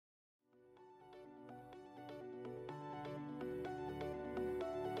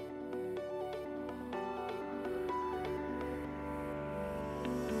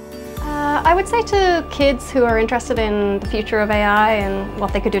I would say to kids who are interested in the future of AI and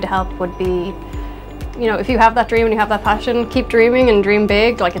what they could do to help would be, you know, if you have that dream and you have that passion, keep dreaming and dream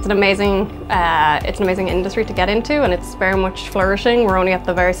big. Like, it's an amazing industry to get into, and it's very much flourishing. We're only at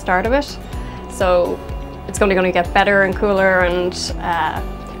the very start of it, so it's only going to get better and cooler and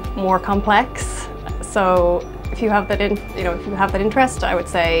more complex. So if you have that interest, I would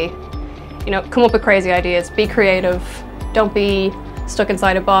say, you know, come up with crazy ideas, be creative, don't be stuck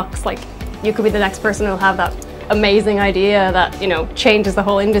inside a box. Like, you could be the next person who'll have that amazing idea that, you know, changes the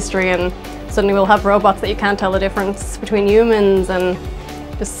whole industry, and suddenly we'll have robots that you can't tell the difference between humans, and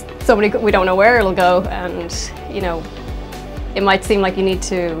just so many, we don't know where it'll go. And, you know, it might seem like you need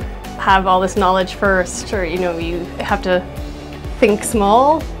to have all this knowledge first, or, you know, you have to think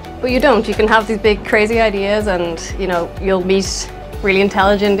small, but you don't. You can have these big crazy ideas, and, you know, you'll meet really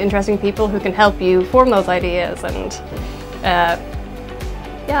intelligent, interesting people who can help you form those ideas. And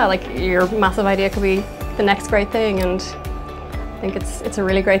yeah, like, your massive idea could be the next great thing, and I think it's a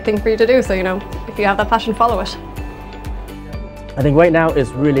really great thing for you to do. So, you know, if you have that passion, follow it. I think right now is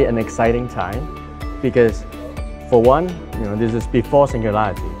really an exciting time because, for one, you know, this is before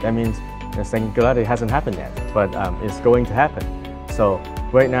singularity. That means the singularity hasn't happened yet, but it's going to happen. So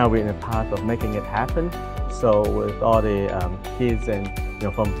right now we're in the path of making it happen. So with all the kids, and, you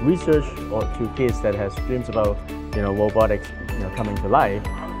know, from research or to kids that has dreams about, you know, robotics, you know, coming to life,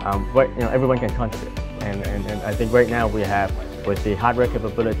 you know, everyone can contribute. And I think right now we have, with the hardware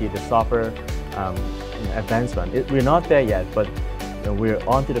capability, the software advancement, we're not there yet, but, you know, we're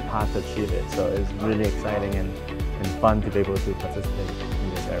onto the path to achieve it. So it's really exciting and fun to be able to participate in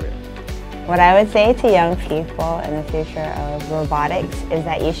this area. What I would say to young people in the future of robotics is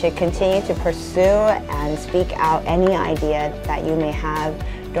that you should continue to pursue and speak out any idea that you may have.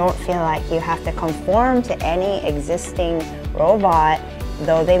 Don't feel like you have to conform to any existing robot,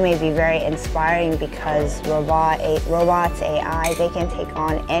 though they may be very inspiring, because robots, AI, they can take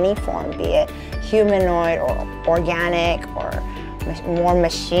on any form, be it humanoid or organic or more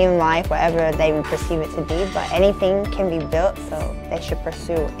machine-like, whatever they perceive it to be, but anything can be built, so they should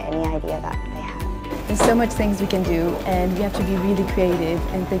pursue any idea that they have. There's so much things we can do, and we have to be really creative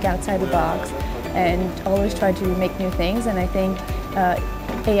and think outside the box and always try to make new things, and I think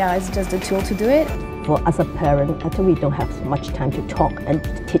AI is just a tool to do it. For us as a parent, I think we don't have much time to talk and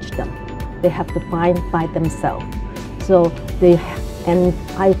teach them. They have to find by themselves. So and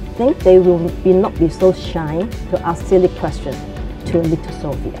I think they will not be so shy to ask silly questions to little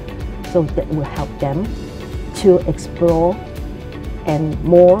Sophia. So that will help them to explore and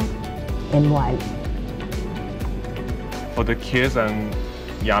more and wide. For the kids and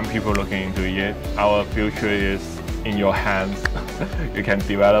young people looking into it, our future is in your hands. You can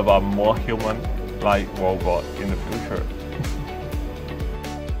develop a more human-like robot in the future.